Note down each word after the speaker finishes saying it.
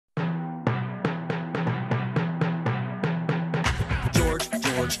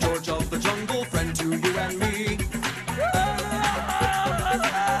George, George of the jungle, friend to you and me.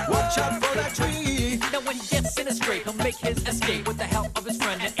 Watch out for that tree. Now when he gets in a scrape, he'll make his escape with the help of his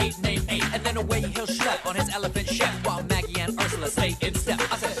friend, an ape named Ape. And then away he'll schlep on his elephant chef, while Maggie and Ursula stay in step.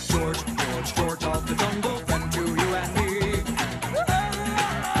 I said, George, George, George of the jungle, friend to you and me.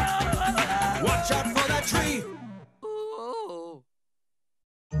 Watch out for that tree. ooh.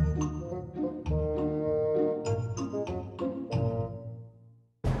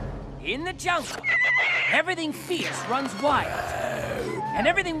 In the jungle, everything fierce runs wild, and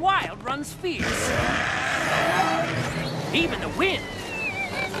everything wild runs fierce. Even the wind.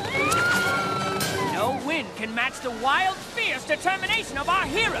 No wind can match the wild, fierce determination of our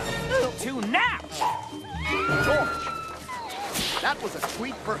hero. To now. George, that was a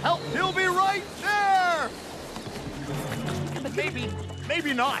tweet for help. He'll be right there! But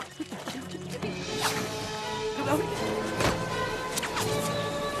maybe not.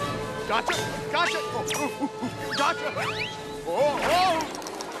 Gotcha! Gotcha! Gotcha! Oh!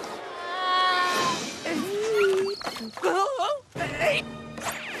 Hey.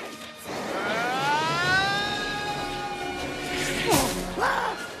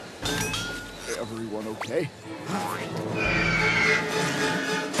 Everyone okay?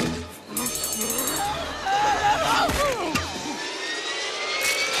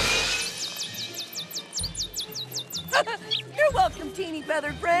 You're welcome, teeny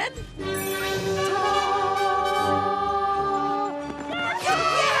feathered friend.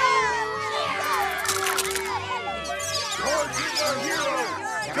 George is our hero!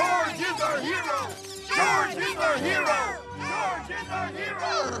 George is our hero! George is our hero! George is our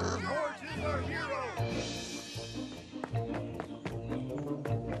hero! George is our hero!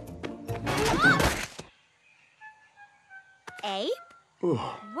 Ape?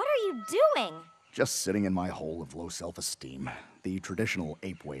 What are you doing? Just sitting in my hole of low self-esteem. The traditional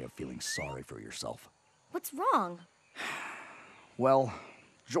ape way of feeling sorry for yourself. What's wrong? Well,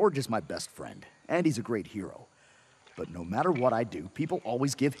 George is my best friend, and he's a great hero. But no matter what I do, people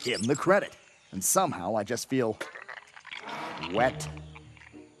always give him the credit. And somehow I just feel wet.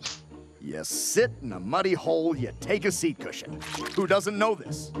 You sit in a muddy hole, you take a seat cushion. Who doesn't know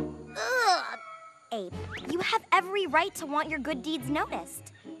this? Ugh! Ape, you have every right to want your good deeds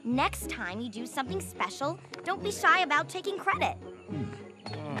noticed. Next time you do something special, don't be shy about taking credit.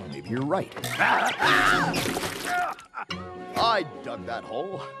 Maybe you're right. I dug that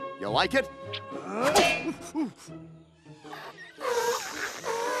hole. You like it?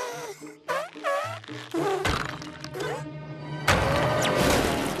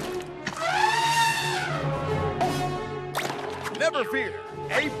 Never fear,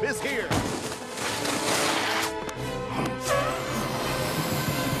 Ape is here.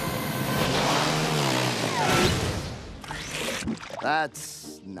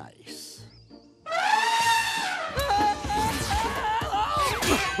 That's nice.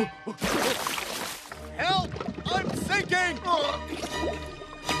 Help! I'm sinking!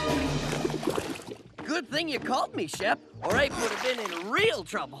 Good thing you called me, Shep, or Ape would have been in real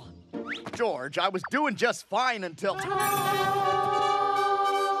trouble. George, I was doing just fine until... George!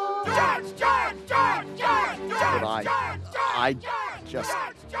 George! George! George! But I just...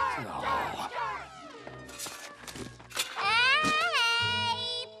 Oh.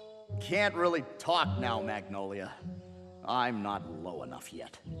 Ape! Can't really talk now, Magnolia. I'm not low enough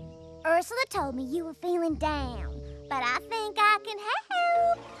yet. Ursula told me you were feeling down, but I think I can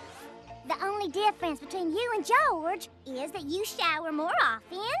help. The only difference between you and George is that you shower more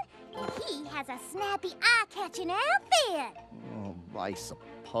often, and he has a snappy, eye-catching outfit. Oh, I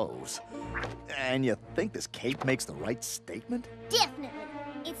suppose. And you think this cape makes the right statement? Definitely.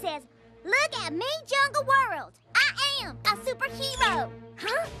 It says, "Look at me, Jungle World. I am a superhero."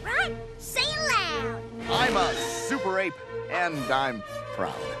 Huh? Right? Say it loud. I'm a super ape, and I'm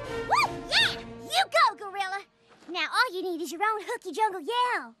proud. Woo! Yeah! You go, Gorilla. Now all you need is your own hooky jungle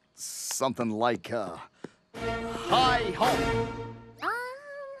yell. Something like, hi ho.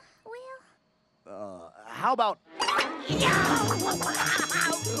 Well... How about...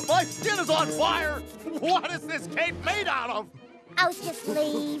 My skin is on fire! What is this cape made out of? Oh, it's just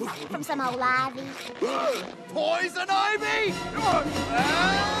leaves from some old ivy. Poison ivy!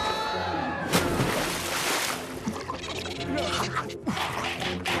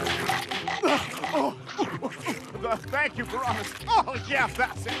 Thank you, Veronica. Oh, yes,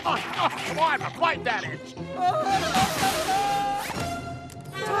 that's it. Oh, come on, bite that itch.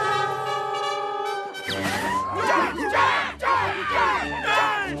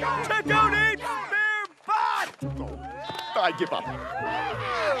 Check out Ape's bare butt! I give up.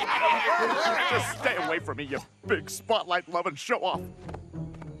 Just stay away from me, you big spotlight-loving show-off.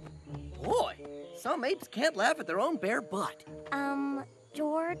 Boy, some apes can't laugh at their own bare butt.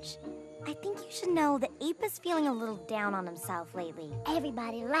 George, I think you should know that Ape is feeling a little down on himself lately.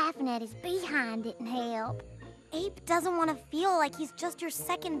 Everybody laughing at his behind didn't help. Ape doesn't want to feel like he's just your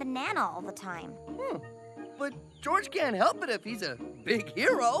second banana all the time. But George can't help it if he's a big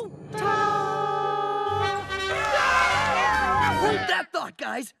hero. Hold that thought,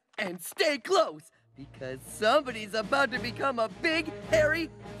 guys, and stay close, because somebody's about to become a big, hairy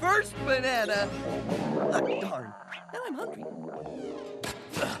first banana. Oh, darn, now I'm hungry.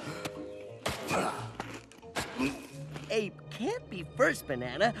 Ape can't be first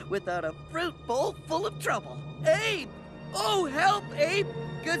banana without a fruit bowl full of trouble. Ape! Oh, help, Ape!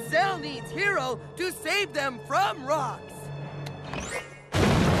 Gazelle needs Hero to save them from rocks.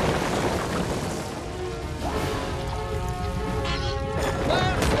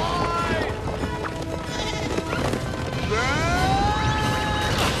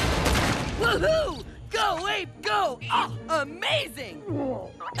 Woohoo! Go, Ape, go! Oh, amazing!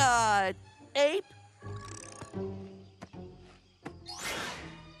 Ape?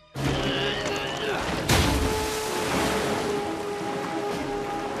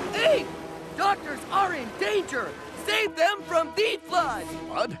 Ape! Doctors are in danger! Save them from the flood!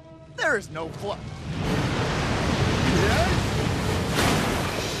 Flood? There is no flood.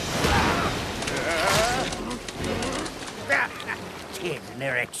 Kids and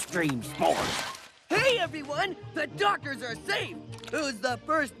their extreme sports. Hey, everyone! The doctors are safe! Who's the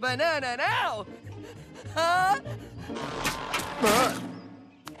first banana now? Huh?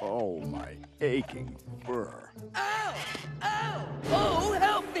 Oh, my aching fur. Ow! Ow! Oh,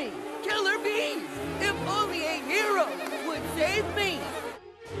 help me! Killer bees! If only a hero would save me!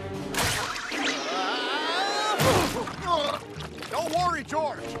 Don't worry,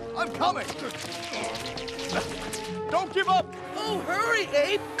 George. I'm coming. Don't give up. Oh, hurry,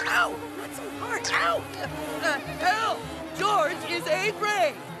 Ape! Ow! Not so hard! Ow! Help! George is a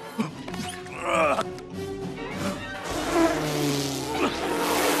brave!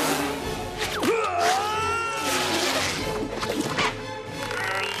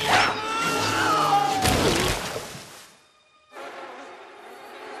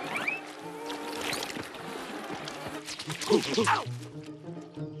 Ow!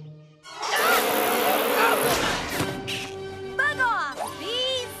 Bug off,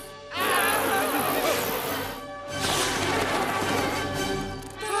 bees!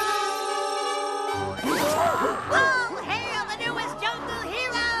 Oh, hail the newest jungle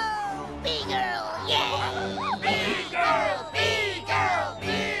hero! Bee Girl, yeah! Bee Girl, Bee Girl,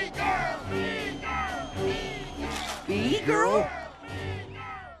 Bee Girl, Bee Girl, Bee Girl. Bee girl?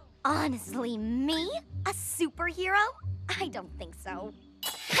 Honestly, me? A superhero? I don't think so.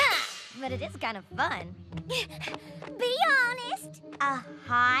 Ha! But it is kind of fun. Be honest. A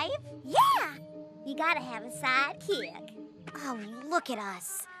hive? Yeah. You gotta have a sidekick. Oh, look at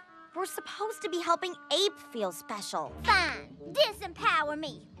us. We're supposed to be helping Ape feel special. Fine. Disempower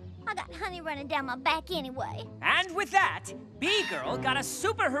me. I got honey running down my back anyway. And with that, B-Girl got a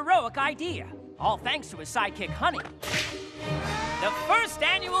super heroic idea, all thanks to his sidekick, Honey. The first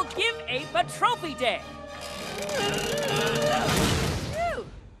annual Give Ape a Trophy Day. Phew.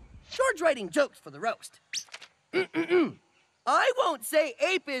 George writing jokes for the roast. I won't say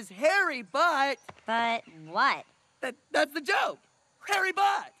Ape is hairy, but... But what? That's the joke. Hairy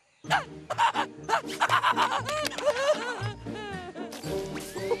butt.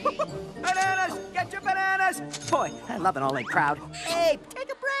 Bananas! Get your bananas! Boy, I love an all-in crowd. Ape,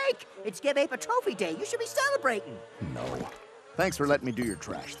 take a break! It's Give Ape a Trophy Day. You should be celebrating. No. Thanks for letting me do your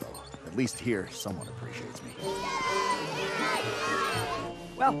trash, though. At least here, someone appreciates me.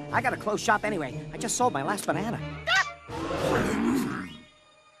 Well, I gotta close shop anyway. I just sold my last banana.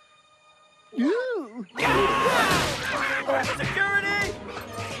 Security!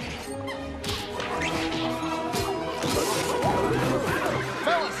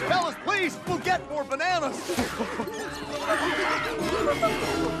 Fellas, please! We'll get more bananas!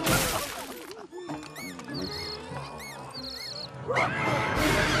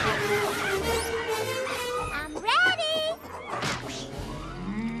 I'm ready.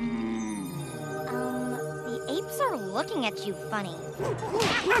 The apes are looking at you funny.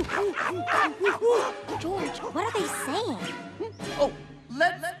 George, what are they saying? Oh,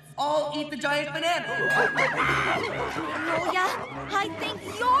 let's all eat the giant banana. Magnolia, I think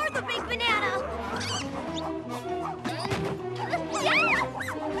you're the big banana. Yes!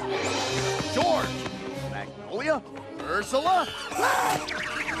 George! Magnolia? Ursula?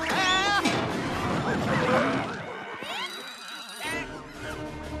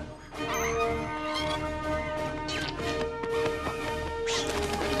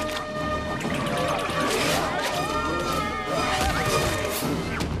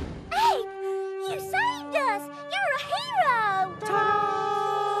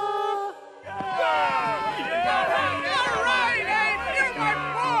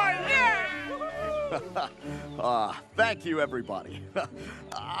 Thank you, everybody.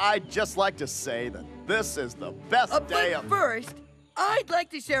 I'd just like to say that this is the best day of... But first, I'd like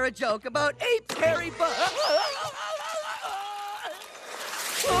to share a joke about Ape's hairy butt.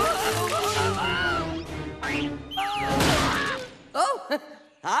 Oh,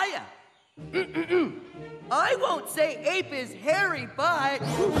 hiya. I won't say Ape is hairy, but...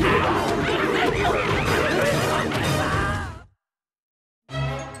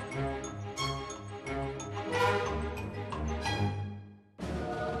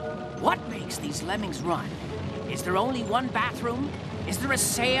 What makes these lemmings run? Is there only one bathroom? Is there a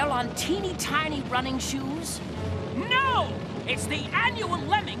sale on teeny tiny running shoes? No! It's the annual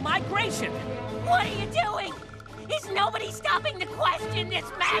lemming migration. What are you doing? Is nobody stopping to question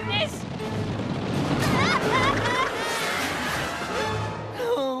this madness?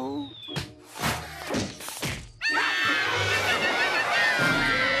 Oh.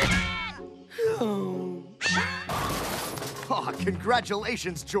 Oh,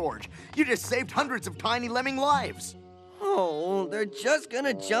 congratulations, George. You just saved hundreds of tiny lemming lives. Oh, they're just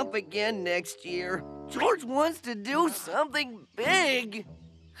gonna jump again next year. George wants to do something big.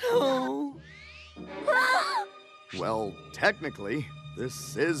 Oh. Well, technically,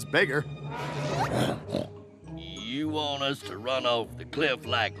 this is bigger. You want us to run off the cliff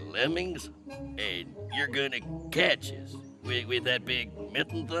like lemmings? And you're gonna catch us with that big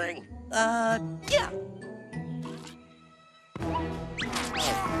mitten thing? Yeah.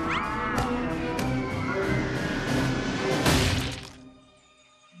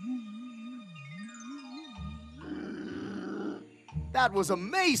 That was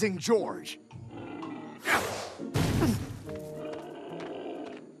amazing, George.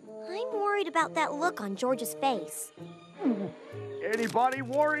 I'm worried about that look on George's face. Anybody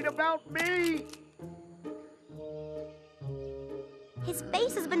worried about me? His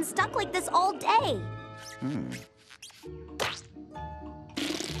face has been stuck like this all day.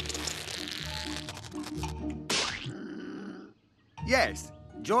 Yes,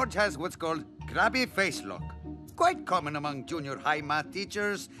 George has what's called grabby face look. Quite common among junior high math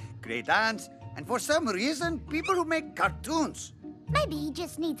teachers, grade aunts, and for some reason, people who make cartoons. Maybe he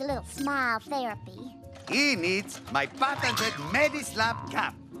just needs a little smile therapy. He needs my patented Medi-Slap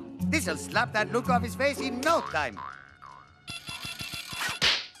cap. This'll slap that look off his face in no time.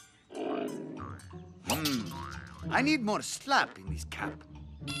 I need more slap in this cap.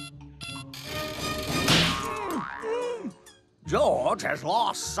 George has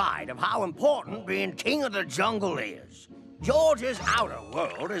lost sight of how important being king of the jungle is. George's outer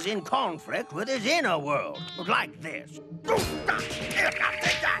world is in conflict with his inner world, like this.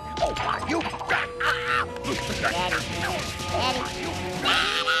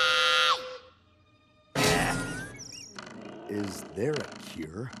 Is there a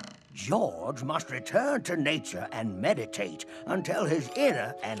cure? George must return to nature and meditate until his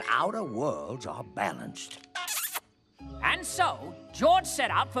inner and outer worlds are balanced. And so, George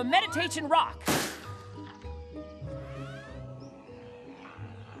set out for Meditation Rock.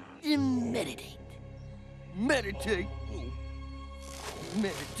 Meditate. Meditate.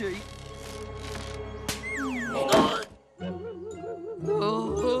 Meditate.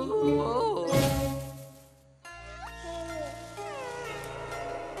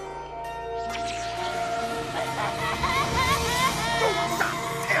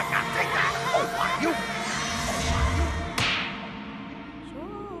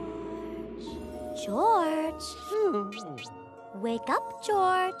 George. Wake up,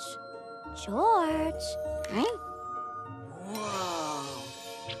 George. George. Whoa.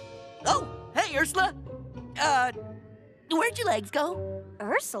 Oh, hey, Ursula. Where'd your legs go?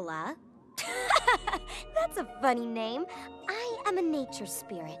 Ursula? That's a funny name. I am a nature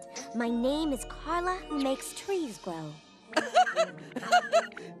spirit. My name is Carla, who makes trees grow.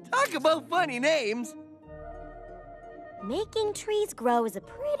 Talk about funny names. Making trees grow is a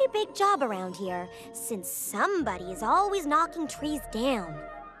pretty big job around here, since somebody is always knocking trees down.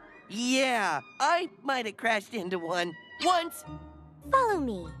 Yeah, I might have crashed into one once. Follow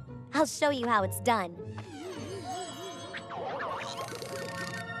me. I'll show you how it's done.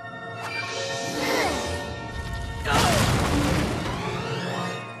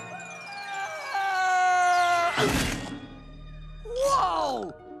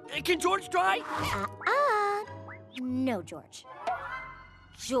 Whoa! Can George try? No, George.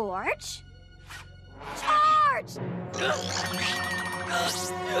 George? George!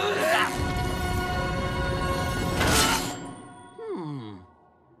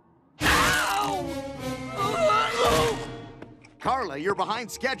 Carla, you're behind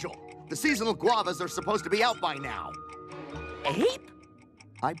schedule. The seasonal guavas are supposed to be out by now. Ape?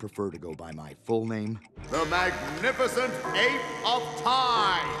 I prefer to go by my full name. The magnificent Ape of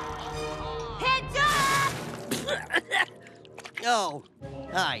Time! Heads up! Oh,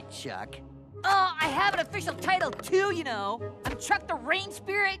 hi, Chuck. Oh, I have an official title too, you know. I'm Chuck the Rain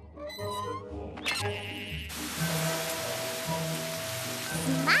Spirit.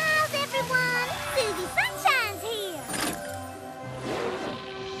 Smiles, everyone! Susie Sunshine's here!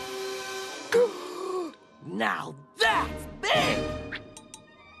 Now that's big!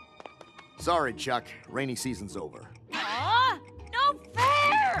 Sorry, Chuck. Rainy season's over. Aw, no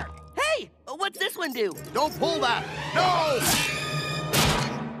fair! Hey, what's this one do? Don't pull that! No!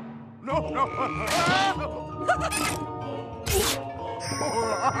 No,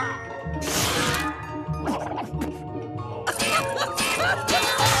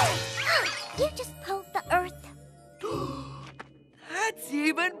 You just poked the earth. That's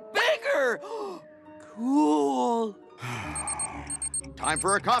even bigger! Cool. Time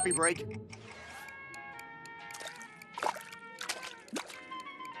for a coffee break.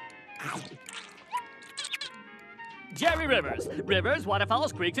 Jerry Rivers. Rivers,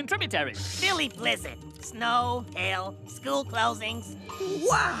 waterfalls, creeks, and tributaries. Billy Blizzard. Snow, hail, school closings.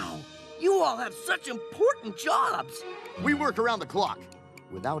 Wow! You all have such important jobs. We work around the clock,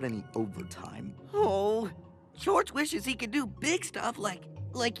 without any overtime. Oh, George wishes he could do big stuff like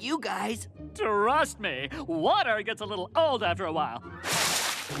you guys. Trust me, water gets a little old after a while.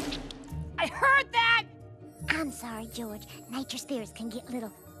 I heard that! I'm sorry, George. Nature spirits can get a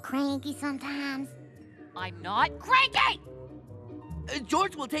little cranky sometimes. I'm not cranky!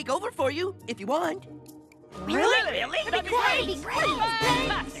 George will take over for you if you want. Really? That'd be great! That'd be great.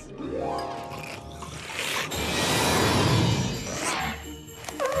 Fantastic!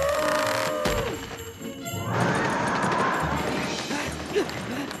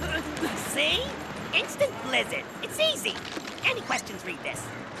 See? Instant blizzard. It's easy. Any questions, read this.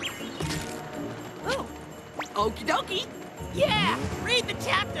 Oh, okie dokie. Yeah, read the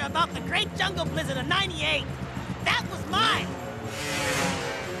chapter about the Great Jungle Blizzard of '98. That was mine.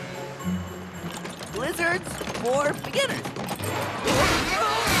 Blizzards for beginners.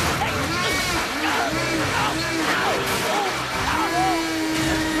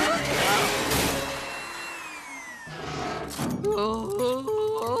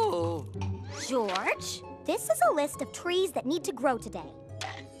 Oh. George, this is a list of trees that need to grow today.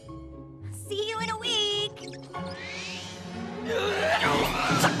 See you in a week.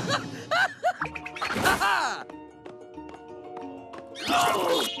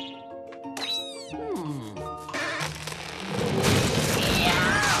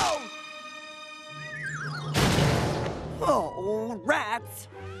 Oh, rats.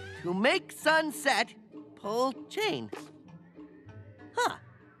 To make sunset, pull chain. Huh.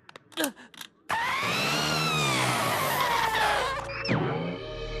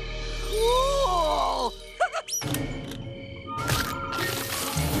 Cool.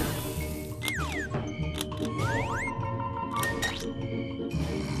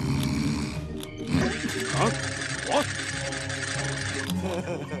 Huh? What?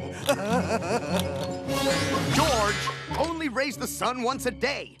 George, only raise the sun once a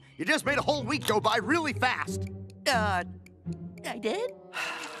day. You just made a whole week go by really fast. I did?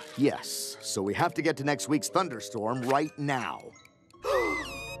 Yes, so we have to get to next week's thunderstorm right now.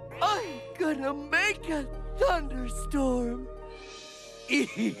 I'm gonna make a thunderstorm.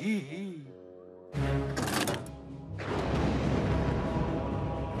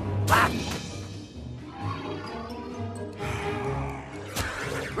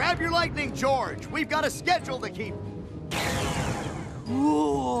 Grab your lightning, George. We've got a schedule to keep.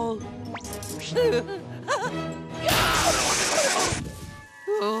 Cool.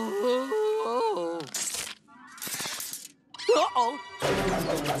 Oh. Uh-oh.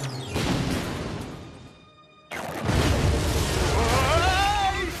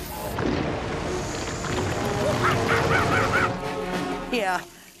 Yeah,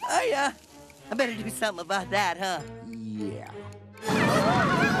 I better do something about that, huh? Yeah.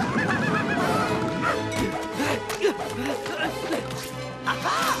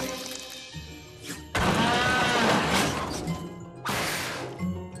 Aha!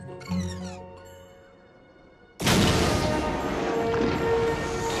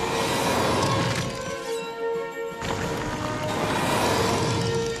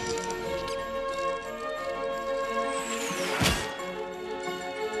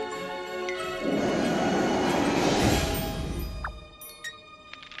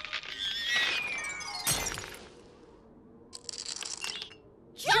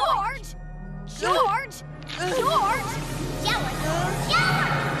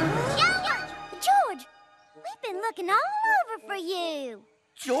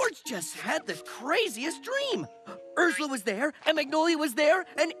 George just had the craziest dream. Ursula was there, and Magnolia was there,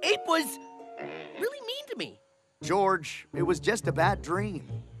 and Ape was really mean to me. George, it was just a bad dream.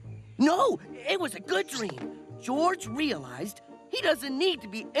 No, it was a good dream. George realized he doesn't need to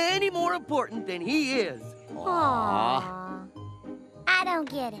be any more important than he is. Aww. I don't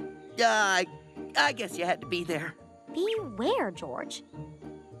get it. I guess you had to be there. Be where, George?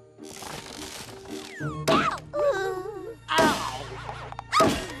 Ow!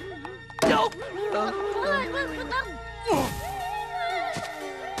 Nope!